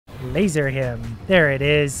laser him. There it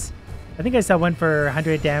is. I think I saw one for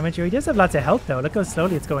 100 damage. Oh, he does have lots of health though. Look how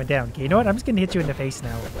slowly it's going down. Okay, you know what? I'm just gonna hit you in the face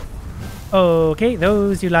now. Okay,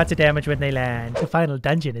 those do lots of damage when they land. The final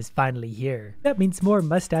dungeon is finally here. That means more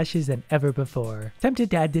mustaches than ever before. Tempted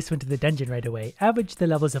to add this one to the dungeon right away. Average the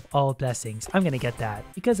levels of all blessings. I'm gonna get that.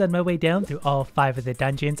 Because on my way down through all 5 of the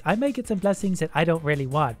dungeons, I might get some blessings that I don't really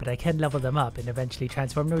want, but I can level them up and eventually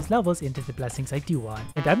transform those levels into the blessings I do want.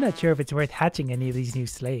 And I'm not sure if it's worth hatching any of these new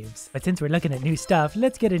slaves. But since we're looking at new stuff,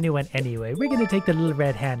 let's get a new one anyway. We're gonna take the little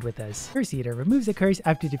red hand with us. Curse Eater removes a curse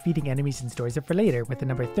after defeating enemies and stores it for later with the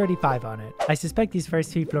number 35 on it. I suspect these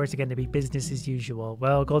first 3 floors are going to be business as usual.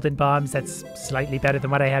 Well, golden bombs, that's slightly better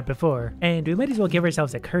than what I had before. And we might as well give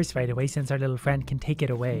ourselves a curse right away since our little friend can take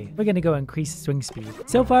it away. We're going to go increase swing speed.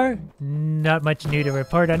 So far, not much new to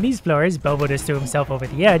report on these floors. Bobo just threw himself over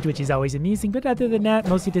the edge, which is always amusing, but other than that,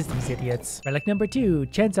 mostly just these idiots. Relic number 2,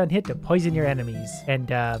 chance on hit to poison your enemies.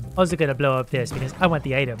 And also going to blow up this because I want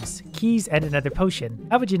the items. Keys and another potion.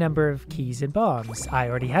 Average number of keys and bombs. I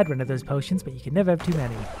already had one of those potions, but you can never have too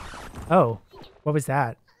many. Oh. What was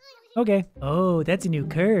that? Okay. Oh, that's a new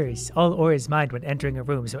curse. All ore is mined when entering a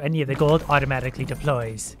room, so any of the gold automatically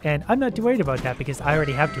deploys. And I'm not too worried about that because I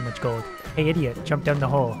already have too much gold. Hey, idiot, jump down the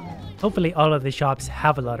hole. Hopefully all of the shops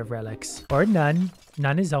have a lot of relics. Or none.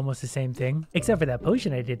 None is almost the same thing. Except for that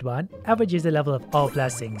potion I did want. Average is the level of all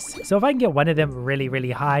blessings. So if I can get one of them really,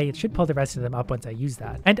 really high, it should pull the rest of them up once I use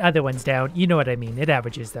that. And other ones down, you know what I mean, it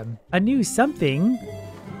averages them. A new something.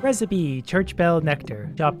 Recipe, Church Bell Nectar.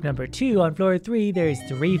 Shop number 2 on floor 3, there is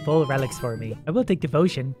 3 full relics for me. I will take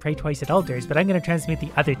devotion, pray twice at altars, but I'm going to transmute the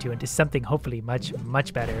other 2 into something hopefully much,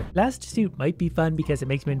 much better. Blast Suit might be fun because it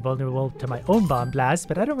makes me invulnerable to my own bomb blast,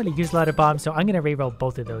 but I don't really use a lot of bombs, so I'm going to reroll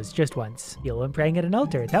both of those just once. Heal when praying at an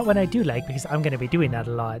altar. That one I do like because I'm going to be doing that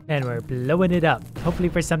a lot. And we're blowing it up, hopefully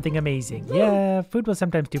for something amazing. Yeah, food will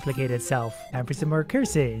sometimes duplicate itself. Time for some more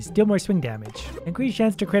curses. Deal more swing damage. Increase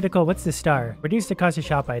chance to critical. What's the star? Reduce the cost of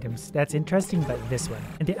shop items. That's interesting, but this one.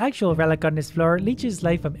 And the actual relic on this floor leeches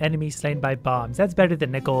life from enemies slain by bombs. That's better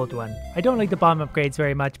than the gold one. I don't like the bomb upgrades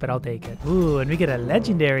very much, but I'll take it. Ooh, and we get a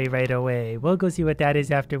legendary right away. We'll go see what that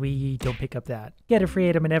is after we don't pick up that. Get a free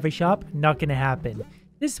item in every shop? Not gonna happen.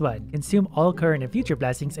 This one, consume all current and future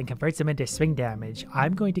blessings and converts them into swing damage.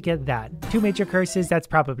 I'm going to get that. 2 major curses, that's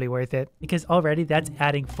probably worth it. Because already that's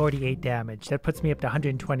adding 48 damage. That puts me up to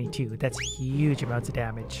 122. That's huge amounts of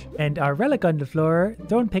damage. And our relic on the floor,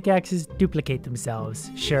 thrown pickaxes duplicate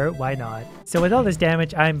themselves. Sure, why not? So with all this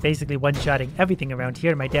damage, I'm basically one-shotting everything around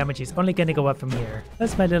here. My damage is only going to go up from here.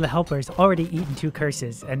 Plus my little helper's already eaten 2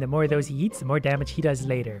 curses. And the more of those he eats, the more damage he does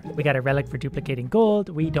later. We got a relic for duplicating gold.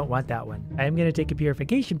 We don't want that one. I'm going to take a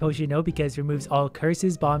purification potion though because removes all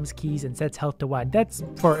curses, bombs, keys, and sets health to 1. That's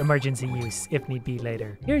for emergency use if need be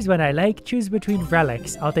later. Here's one I like. Choose between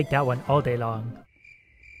relics. I'll take that one all day long.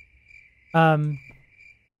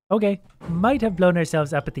 Okay, might have blown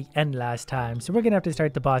ourselves up at the end last time, so we're gonna have to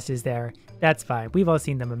start the bosses there. That's fine, we've all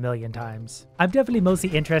seen them a million times. I'm definitely mostly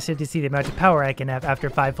interested to see the amount of power I can have after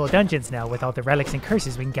 5 full dungeons now with all the relics and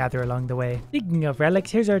curses we can gather along the way. Speaking of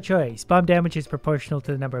relics, here's our choice. Bomb damage is proportional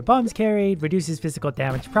to the number of bombs carried, reduces physical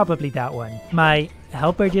damage, probably that one. My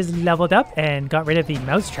helper just leveled up and got rid of the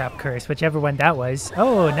mousetrap curse, whichever one that was.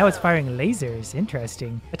 Oh, now it's firing lasers.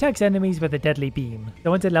 Interesting. Attacks enemies with a deadly beam. So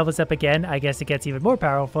once it levels up again, I guess it gets even more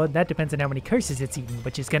powerful. That depends on how many curses it's eaten,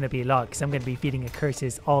 which is going to be a lot because I'm going to be feeding it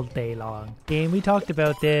curses all day long. Game, we talked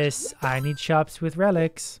about this. I need shops with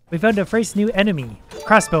relics. We found our first new enemy.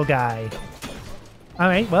 Crossbow guy.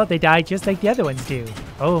 Alright, well, they die just like the other ones do.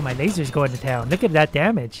 Oh, my laser's going to town. Look at that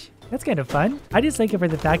damage. That's kind of fun. I just like it for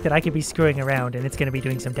the fact that I could be screwing around and it's going to be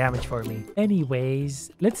doing some damage for me.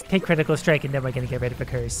 Anyways, let's take critical strike and then we're going to get rid of a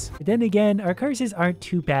curse. But then again, our curses aren't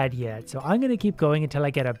too bad yet, so I'm going to keep going until I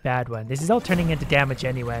get a bad one. This is all turning into damage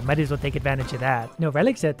anyway. I might as well take advantage of that. No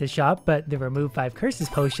relics at the shop, but the remove 5 curses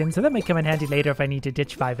potion, so that might come in handy later if I need to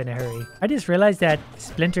ditch 5 in a hurry. I just realized that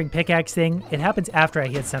splintering pickaxe thing, it happens after I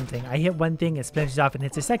hit something. I hit one thing, it splinters off and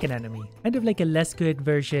hits a second enemy. Kind of like a less good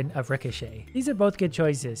version of Ricochet. These are both good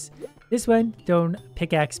choices. This one, thrown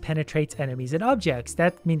pickaxe penetrates enemies and objects.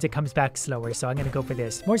 That means it comes back slower, so I'm going to go for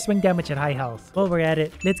this. More swing damage at high health. While we're at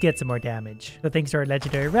it, let's get some more damage. So thanks to our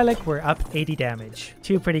legendary relic, we're up 80 damage.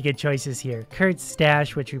 2 pretty good choices here. Kurt's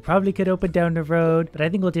stash, which we probably could open down the road, but I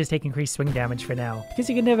think we'll just take increased swing damage for now. Because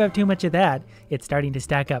you can never have too much of that, it's starting to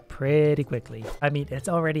stack up pretty quickly. I mean, it's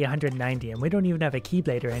already 190 and we don't even have a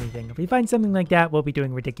keyblade or anything. If we find something like that, we'll be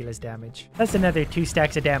doing ridiculous damage. That's another 2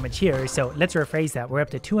 stacks of damage here, so let's rephrase that. We're up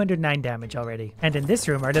to 209 damage already. And in this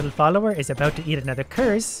room, our little follower is about to eat another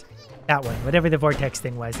curse. That one, whatever the vortex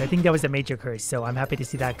thing was. I think that was a major curse, so I'm happy to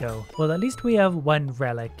see that go. Well, at least we have one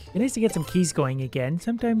relic. It's nice to get some keys going again.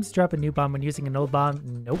 Sometimes drop a new bomb when using an old bomb.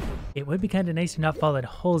 Nope. It would be kind of nice to not fall in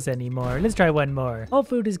holes anymore. Let's try one more. All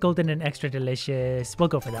food is golden and extra delicious. We'll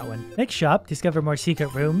go for that one. Next shop, discover more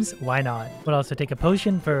secret rooms. Why not? We'll also take a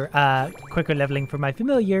potion for quicker leveling for my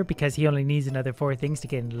familiar because he only needs another 4 things to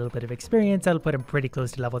gain a little bit of experience. That'll put him pretty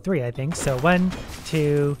close to level 3, I think. So 1,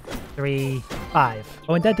 2, 3, 5.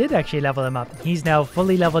 Oh, and that did actually level him up. He's now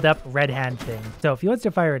fully leveled up red hand thing. So if he wants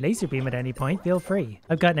to fire a laser beam at any point, feel free.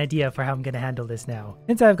 I've got an idea for how I'm going to handle this now.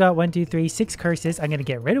 Since I've got 1, 2, 3, 6 curses, I'm going to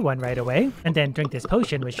get rid of one right away and then drink this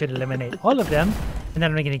potion, which should eliminate all of them. And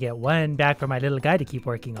then I'm going to get one back for my little guy to keep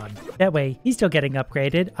working on. That way, he's still getting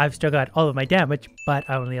upgraded. I've still got all of my damage, but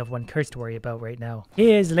I only have one curse to worry about right now.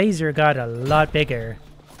 His laser got a lot bigger.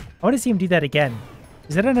 I want to see him do that again.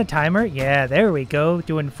 Is it on a timer? Yeah, there we go.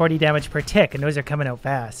 Doing 40 damage per tick, and those are coming out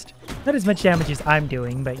fast. Not as much damage as I'm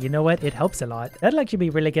doing, but you know what? It helps a lot. That'll actually be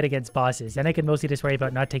really good against bosses, and I can mostly just worry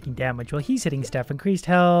about not taking damage while he's hitting stuff. Increased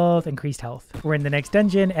health, increased health. We're in the next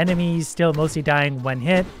dungeon. Enemies still mostly dying 1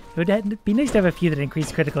 hit. It would be nice to have a few that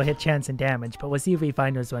increase critical hit chance and damage, but we'll see if we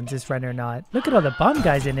find those ones this run or not. Look at all the bomb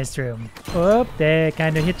guys in this room. Oh, they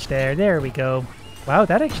kind of hitched there. There we go. Wow,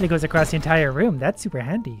 that actually goes across the entire room. That's super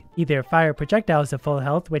handy. Either fire projectiles to full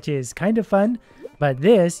health, which is kind of fun, but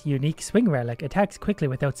this unique swing relic attacks quickly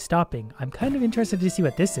without stopping. I'm kind of interested to see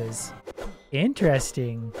what this is.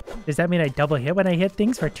 Interesting. Does that mean I double hit when I hit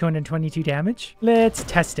things for 222 damage? Let's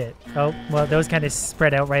test it. Oh, well, those kind of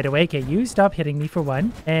spread out right away. Okay, you stop hitting me for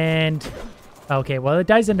 1. And okay, well, it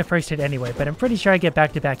dies in the first hit anyway, but I'm pretty sure I get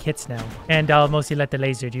back-to-back hits now. And I'll mostly let the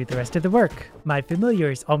laser do the rest of the work. My familiar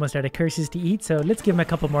is almost out of curses to eat, so let's give him a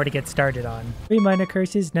couple more to get started on. 3 minor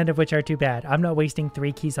curses, none of which are too bad. I'm not wasting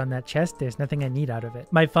 3 keys on that chest. There's nothing I need out of it.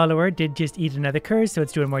 My follower did just eat another curse, so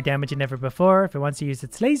it's doing more damage than ever before. If it wants to use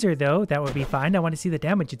its laser, though, that would be fine. I want to see the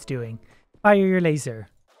damage it's doing. Fire your laser.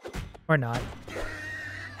 Or not.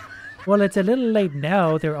 Well, it's a little late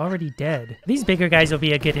now. They're already dead. These bigger guys will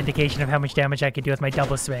be a good indication of how much damage I could do with my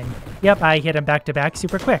double swing. Yep, I hit them back to back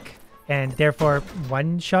super quick. And therefore,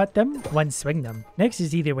 one shot them, one swing them. Next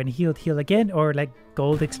is either when healed, heal again, or like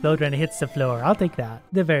gold explode when it hits the floor. I'll take that.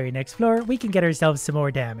 The very next floor, we can get ourselves some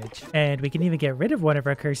more damage. And we can even get rid of one of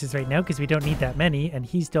our curses right now because we don't need that many, and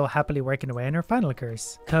he's still happily working away on our final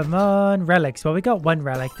curse. Come on, relics. Well, we got one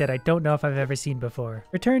relic that I don't know if I've ever seen before.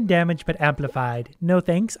 Return damage but amplified. No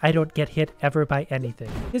thanks, I don't get hit ever by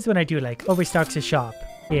anything. This one I do like. Overstocks a shop.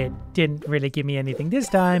 It didn't really give me anything this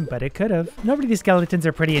time, but it could have. Normally the skeletons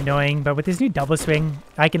are pretty annoying, but with this new double swing,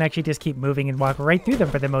 I can actually just keep moving and walk right through them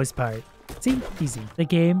for the most part. See? Easy. The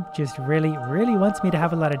game just really wants me to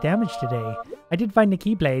have a lot of damage today. I did find the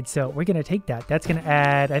Keyblade, so we're going to take that. That's going to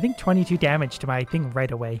add, I think, 22 damage to my thing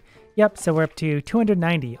right away. Yep, so we're up to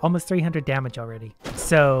 290, almost 300 damage already.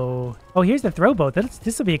 So, oh, here's the throw bow.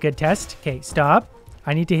 This will be a good test. Okay, stop.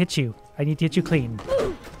 I need to hit you. I need to hit you clean.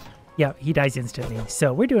 Yeah, he dies instantly.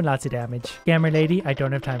 So we're doing lots of damage. Scammer lady, I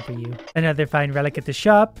don't have time for you. Another fine relic at the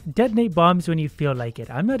shop. Detonate bombs when you feel like it.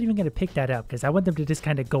 I'm not even going to pick that up because I want them to just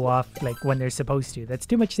kind of go off like when they're supposed to. That's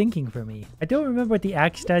too much thinking for me. I don't remember what the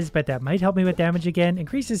axe does, but that might help me with damage again.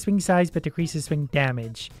 Increases swing size, but decreases swing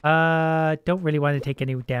damage. Don't really want to take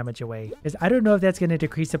any damage away because I don't know if that's going to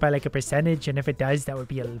decrease it by like a percentage. And if it does, that would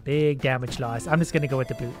be a big damage loss. I'm just going to go with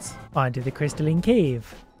the boots. On to the crystalline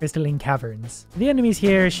cave. Crystalline caverns. The enemies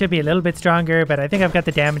here should be a little bit stronger, but I think I've got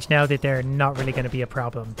the damage now that they're not really going to be a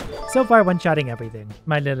problem. So far, one-shotting everything.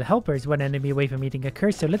 My little helper is one enemy away from eating a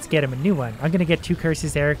curse, so let's get him a new one. I'm going to get 2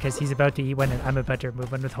 curses there because he's about to eat one and I'm about to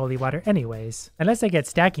remove one with holy water anyways. Unless I get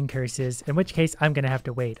stacking curses, in which case I'm going to have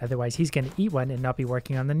to wait. Otherwise, he's going to eat one and not be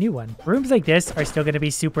working on the new one. Rooms like this are still going to be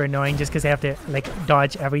super annoying just because I have to like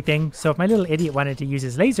dodge everything. So if my little idiot wanted to use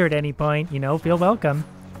his laser at any point, you know, feel welcome.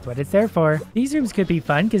 That's what it's there for. These rooms could be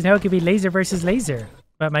fun because now it could be laser versus laser.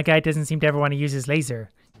 But my guy doesn't seem to ever want to use his laser.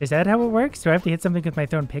 Is that how it works? Do I have to hit something with my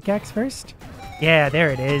thrown pickaxe first? Yeah, there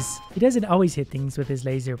it is. He doesn't always hit things with his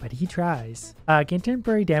laser, but he tries. Gain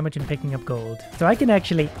temporary damage when picking up gold. So I can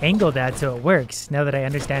actually angle that so it works now that I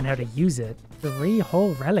understand how to use it. 3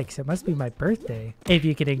 whole relics. It must be my birthday. If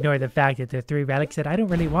you can ignore the fact that they're 3 relics that I don't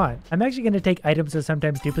really want. I'm actually going to take items that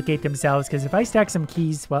sometimes duplicate themselves because if I stack some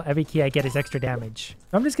keys, well, every key I get is extra damage.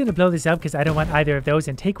 So I'm just going to blow this up because I don't want either of those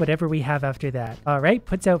and take whatever we have after that. Alright,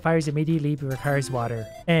 puts out fires immediately but requires water.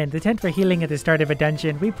 And the tent for healing at the start of a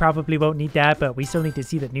dungeon, we probably won't need that, but we still need to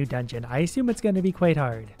see the new dungeon. I assume it's going to be quite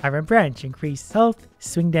hard. Iron Branch, increase health,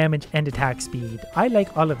 swing damage, and attack speed. I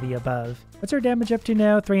like all of the above. What's our damage up to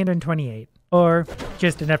now? 328. Or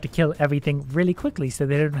just enough to kill everything really quickly so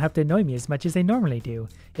they don't have to annoy me as much as they normally do.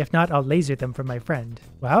 If not, I'll laser them from my friend.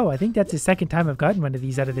 Wow, I think that's the second time I've gotten one of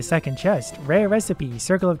these out of the second chest. Rare recipe,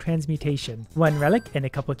 Circle of Transmutation. 1 relic and a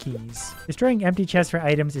couple keys. Destroying empty chests for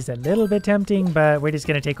items is a little bit tempting, but we're just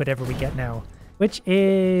gonna take whatever we get now. Which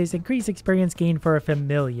is increased experience gain for a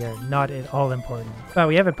familiar, not at all important. Well,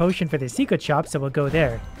 we have a potion for the secret shop, so we'll go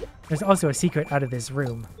there. There's also a secret out of this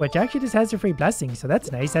room, which actually just has a free blessing, so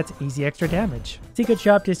that's nice. That's easy extra damage. Secret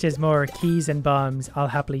shop just has more keys and bombs. I'll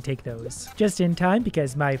happily take those. Just in time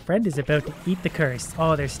because my friend is about to eat the curse.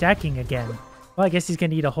 Oh, they're stacking again. Well, I guess he's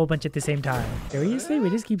gonna eat a whole bunch at the same time. Seriously? We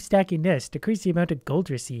just keep stacking this. Decrease the amount of gold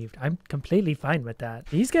received. I'm completely fine with that.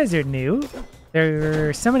 These guys are new.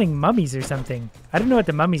 They're summoning mummies or something. I don't know what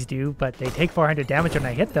the mummies do, but they take 400 damage when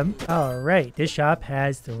I hit them. Alright, this shop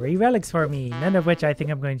has 3 relics for me, none of which I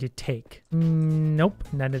think I'm going to take. Nope,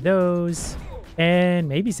 none of those. And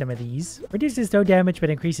maybe some of these. Reduces throw damage but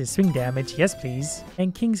increases swing damage. Yes, please.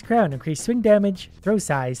 And King's Crown. Increase swing damage, throw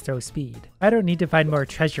size, throw speed. I don't need to find more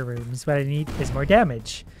treasure rooms. What I need is more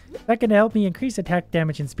damage. That can help me increase attack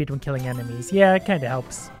damage and speed when killing enemies. Yeah, it kind of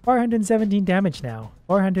helps. 417 damage now.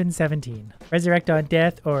 417. Resurrect on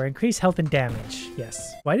death or increase health and damage.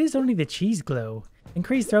 Yes. Why does only the cheese glow?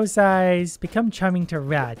 Increase throw size, become charming to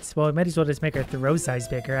rats. Well, we might as well just make our throw size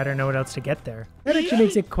bigger. I don't know what else to get there. That actually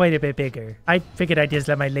makes it quite a bit bigger. I figured I'd just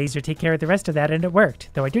let my laser take care of the rest of that and it worked.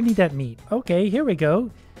 Though I do need that meat. Okay, here we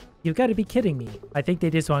go. You've got to be kidding me. I think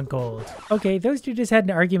they just want gold. Okay, those two just had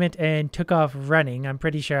an argument and took off running. I'm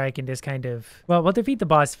pretty sure I can just kind of... Well, we'll defeat the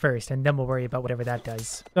boss first, and then we'll worry about whatever that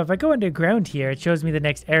does. So if I go underground here, it shows me the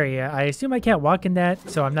next area. I assume I can't walk in that,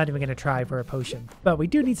 so I'm not even going to try for a potion. But we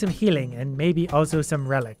do need some healing, and maybe also some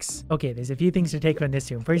relics. Okay, there's a few things to take from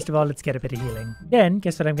this room. First of all, let's get a bit of healing. Then,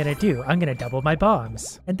 guess what I'm going to do? I'm going to double my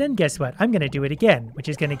bombs. And then guess what? I'm going to do it again, which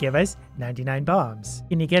is going to give us 99 bombs.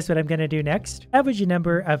 Can you guess what I'm going to do next? Average the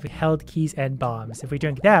number of held keys and bombs. If we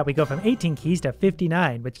drink that, we go from 18 keys to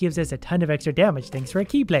 59, which gives us a ton of extra damage thanks for a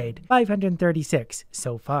keyblade. 536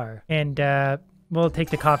 so far. And we'll take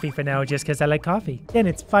the coffee for now just because I like coffee. Then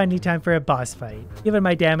it's finally time for a boss fight. Given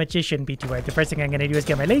my damage, it shouldn't be too hard. The first thing I'm going to do is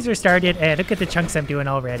get my laser started, and look at the chunks I'm doing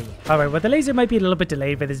already. Alright, well the laser might be a little bit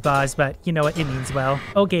delayed for this boss, but you know what, it means well.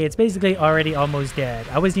 Okay, it's basically already almost dead.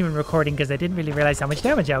 I wasn't even recording because I didn't really realize how much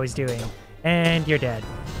damage I was doing. And you're dead.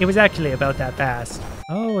 It was actually about that fast.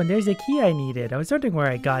 Oh, and there's a key I needed. I was wondering where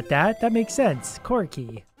I got that. That makes sense. Core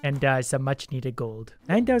key. And some much needed gold.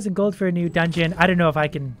 9,000 gold for a new dungeon. I don't know if I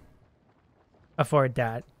can afford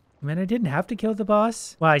that. I mean, I didn't have to kill the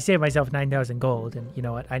boss. Well, I saved myself 9,000 gold. And you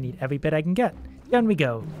know what? I need every bit I can get. Down we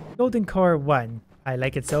go. Golden core 1. I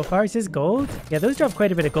like it so far. Is this gold? Yeah, those drop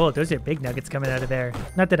quite a bit of gold. Those are big nuggets coming out of there.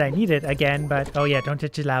 Not that I need it again, but oh yeah, don't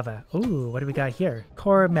touch the lava. Ooh, what do we got here?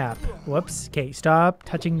 Core map. Whoops. Okay, stop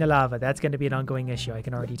touching the lava. That's going to be an ongoing issue, I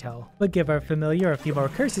can already tell. We'll give our familiar a few more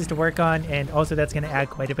curses to work on, and also that's going to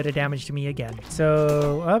add quite a bit of damage to me again.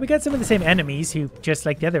 So, we got some of the same enemies who, just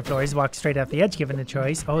like the other floors, walk straight off the edge given the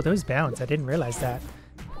choice. Oh, those bounce. I didn't realize that.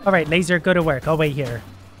 Alright, laser, go to work. I'll wait here.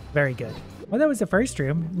 Very good. Well, that was the first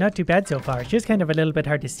room. Not too bad so far. It's just kind of a little bit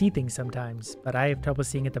hard to see things sometimes, but I have trouble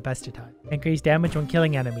seeing it the best of time. Increase damage when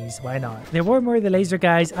killing enemies. Why not? There were more of the laser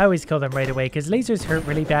guys. I always kill them right away because lasers hurt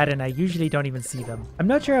really bad and I usually don't even see them. I'm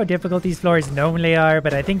not sure how difficult these floors normally are,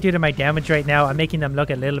 but I think due to my damage right now, I'm making them look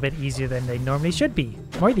a little bit easier than they normally should be.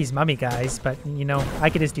 More of these mummy guys, but you know, I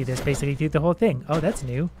could just do this basically through the whole thing. Oh, that's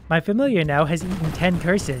new. My familiar now has eaten 10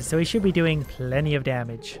 curses, so he should be doing plenty of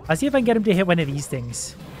damage. I'll see if I can get him to hit one of these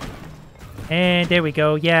things. And there we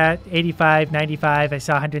go. Yeah, 85, 95. I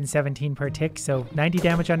saw 117 per tick, so 90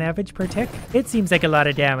 damage on average per tick. It seems like a lot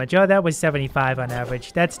of damage. Oh, that was 75 on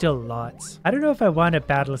average. That's still lots. I don't know if I want a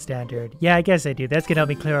battle standard. Yeah, I guess I do. That's gonna help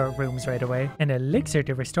me clear out rooms right away. An elixir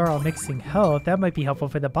to restore all mixing health. That might be helpful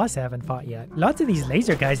for the boss I haven't fought yet. Lots of these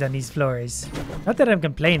laser guys on these floors. Not that I'm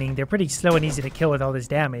complaining. They're pretty slow and easy to kill with all this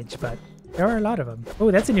damage, but there are a lot of them.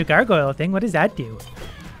 Oh, that's a new gargoyle thing. What does that do?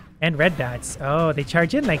 And red bats. Oh, they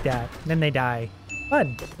charge in like that. And then they die.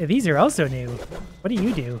 Fun. These are also new. What do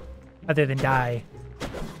you do? Other than die?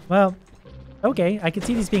 Well, okay. I could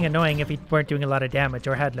see these being annoying if we weren't doing a lot of damage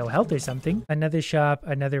or had low health or something. Another shop,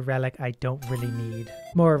 another relic I don't really need.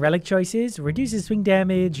 More relic choices. Reduces swing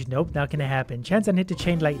damage. Nope, not gonna happen. Chance on hit to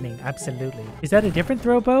chain lightning. Absolutely. Is that a different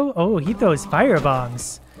throw bow? Oh, he throws fire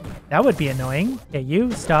bombs. That would be annoying. Okay,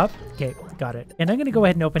 you stop. Okay, got it. And I'm gonna go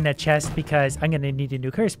ahead and open that chest because I'm gonna need a new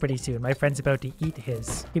curse pretty soon. My friend's about to eat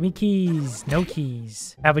his. Give me keys. No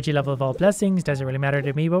keys. Average level of all blessings. Doesn't really matter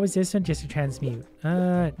to me. What was this one? Just to transmute.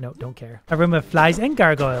 No, don't care. A room of flies and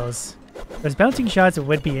gargoyles. Those bouncing shots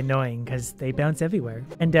would be annoying because they bounce everywhere.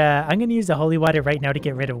 And I'm going to use the holy water right now to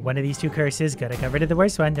get rid of one of these two curses. Good, I got rid of the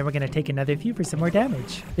worst one. Then we're going to take another few for some more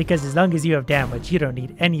damage. Because as long as you have damage, you don't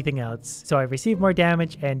need anything else. So I receive more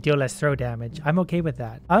damage and deal less throw damage. I'm okay with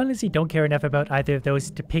that. I honestly don't care enough about either of those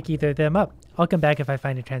to pick either of them up. I'll come back if I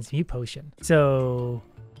find a transmute potion. So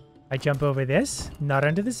I jump over this, not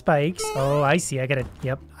under the spikes. Oh, I see. I get it.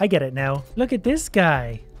 Yep, I get it now. Look at this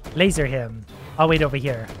guy. Laser him. I'll wait over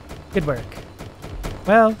here. Good work.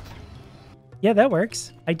 Well, yeah, that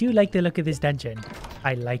works. I do like the look of this dungeon.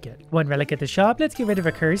 I like it. One relic at the shop. Let's get rid of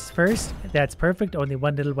a curse first. That's perfect. Only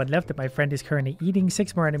one little one left that my friend is currently eating.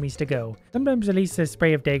 6 more enemies to go. Sometimes release a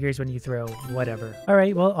spray of daggers when you throw. Whatever.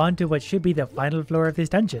 Alright, well, on to what should be the final floor of this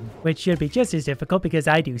dungeon, which should be just as difficult because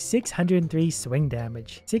I do 603 swing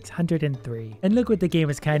damage. 603. And look what the game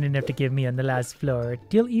was kind enough to give me on the last floor.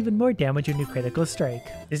 Deal even more damage when you critical strike.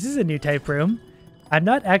 This is a new type room. I'm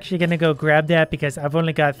not actually going to go grab that because I've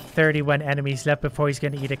only got 31 enemies left before he's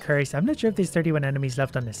going to eat a curse. I'm not sure if there's 31 enemies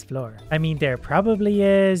left on this floor. I mean, there probably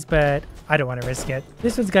is, but I don't want to risk it.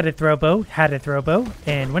 This one's got a throw bow, had a throw bow,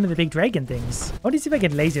 and one of the big dragon things. I want to see if I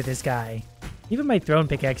can laser this guy. Even my thrown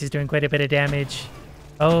pickaxe is doing quite a bit of damage.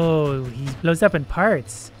 Oh, he blows up in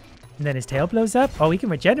parts. And then his tail blows up? Oh, he can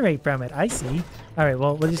regenerate from it. I see. Alright,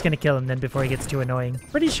 well, we're just going to kill him then before he gets too annoying.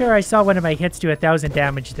 Pretty sure I saw one of my hits do 1,000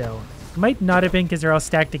 damage though. Might not have been because they're all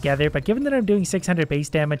stacked together, but given that I'm doing 600 base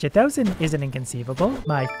damage, 1,000 isn't inconceivable.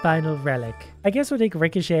 My final relic. I guess we'll take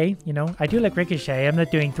Ricochet. You know, I do like Ricochet. I'm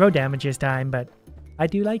not doing throw damage this time, but I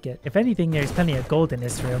do like it. If anything, there's plenty of gold in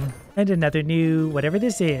this room. And another new, whatever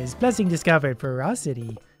this is, blessing discovered,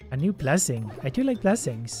 ferocity. A new blessing. I do like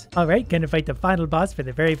blessings. Alright, gonna fight the final boss for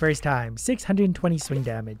the very first time. 620 swing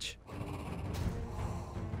damage.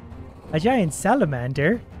 A giant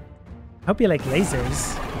salamander. Hope you like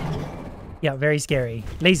lasers. Yeah, very scary.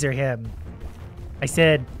 Laser him. I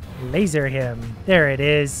said laser him. There it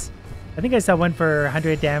is. I think I saw one for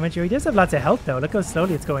 100 damage. Oh, he does have lots of health though. Look how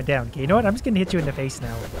slowly it's going down. Okay, you know what? I'm just gonna hit you in the face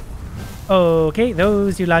now. Okay,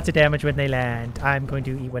 those do lots of damage when they land. I'm going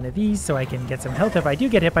to eat one of these so I can get some health if I do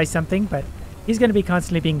get hit by something, but he's going to be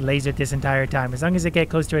constantly being lasered this entire time. As long as I get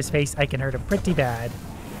close to his face, I can hurt him pretty bad.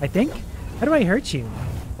 I think? How do I hurt you?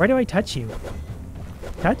 Where do I touch you?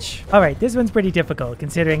 Touch? Alright, this one's pretty difficult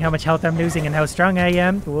considering how much health I'm losing and how strong I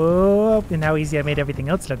am. Whoa, and how easy I made everything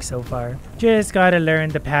else look so far. Just gotta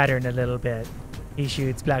learn the pattern a little bit. He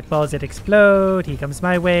shoots black balls that explode. He comes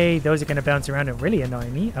my way. Those are going to bounce around and really annoy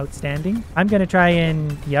me. Outstanding. I'm going to try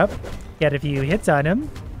and, yep, get a few hits on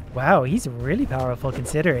him. Wow, he's really powerful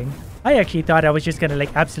considering. I actually thought I was just going to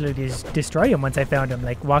like absolutely destroy him once I found him.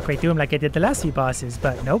 Like walk right through him like I did the last few bosses.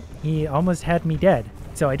 But nope, he almost had me dead.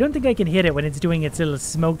 So I don't think I can hit it when it's doing its little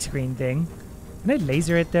smoke screen thing. Can I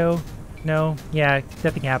laser it though? No. Yeah,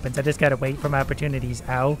 nothing happens. I just got to wait for my opportunities.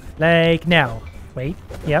 Ow. Like now. Wait.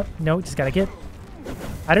 Yep. No, just got to get...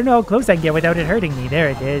 I don't know how close I can get without it hurting me. There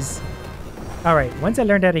it is. Alright, once I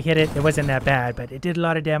learned how to hit it, it wasn't that bad, but it did a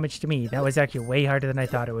lot of damage to me. That was actually way harder than I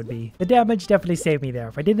thought it would be. The damage definitely saved me there.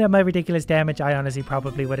 If I didn't have my ridiculous damage, I honestly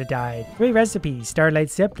probably would have died. 3 recipes.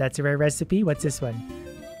 Starlight Sip, that's a rare recipe. What's this one?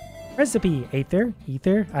 Recipe. Aether?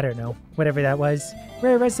 Ether? I don't know. Whatever that was.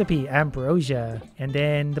 Rare recipe. Ambrosia. And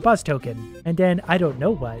then the boss token. And then I don't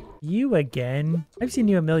know what. You again? I've seen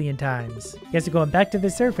you a million times. Guess we're going back to the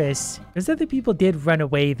surface. Those other people did run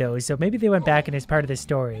away though, so maybe they went back and it's part of the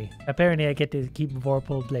story. Apparently I get to keep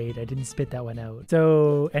Vorpal Blade. I didn't spit that one out.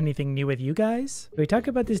 So anything new with you guys? Can we talk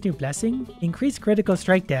about this new blessing? Increased critical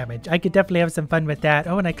strike damage. I could definitely have some fun with that.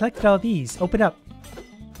 Oh, and I collected all these. Open up.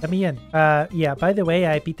 Let me in. Yeah, by the way,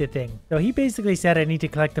 I beat the thing. So he basically said I need to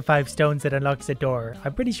collect the 5 stones that unlocks the door.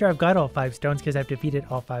 I'm pretty sure I've got all 5 stones because I've defeated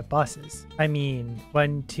all 5 bosses. I mean,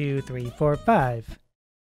 1, 2, 3, 4, 5.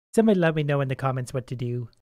 Somebody let me know in the comments what to do.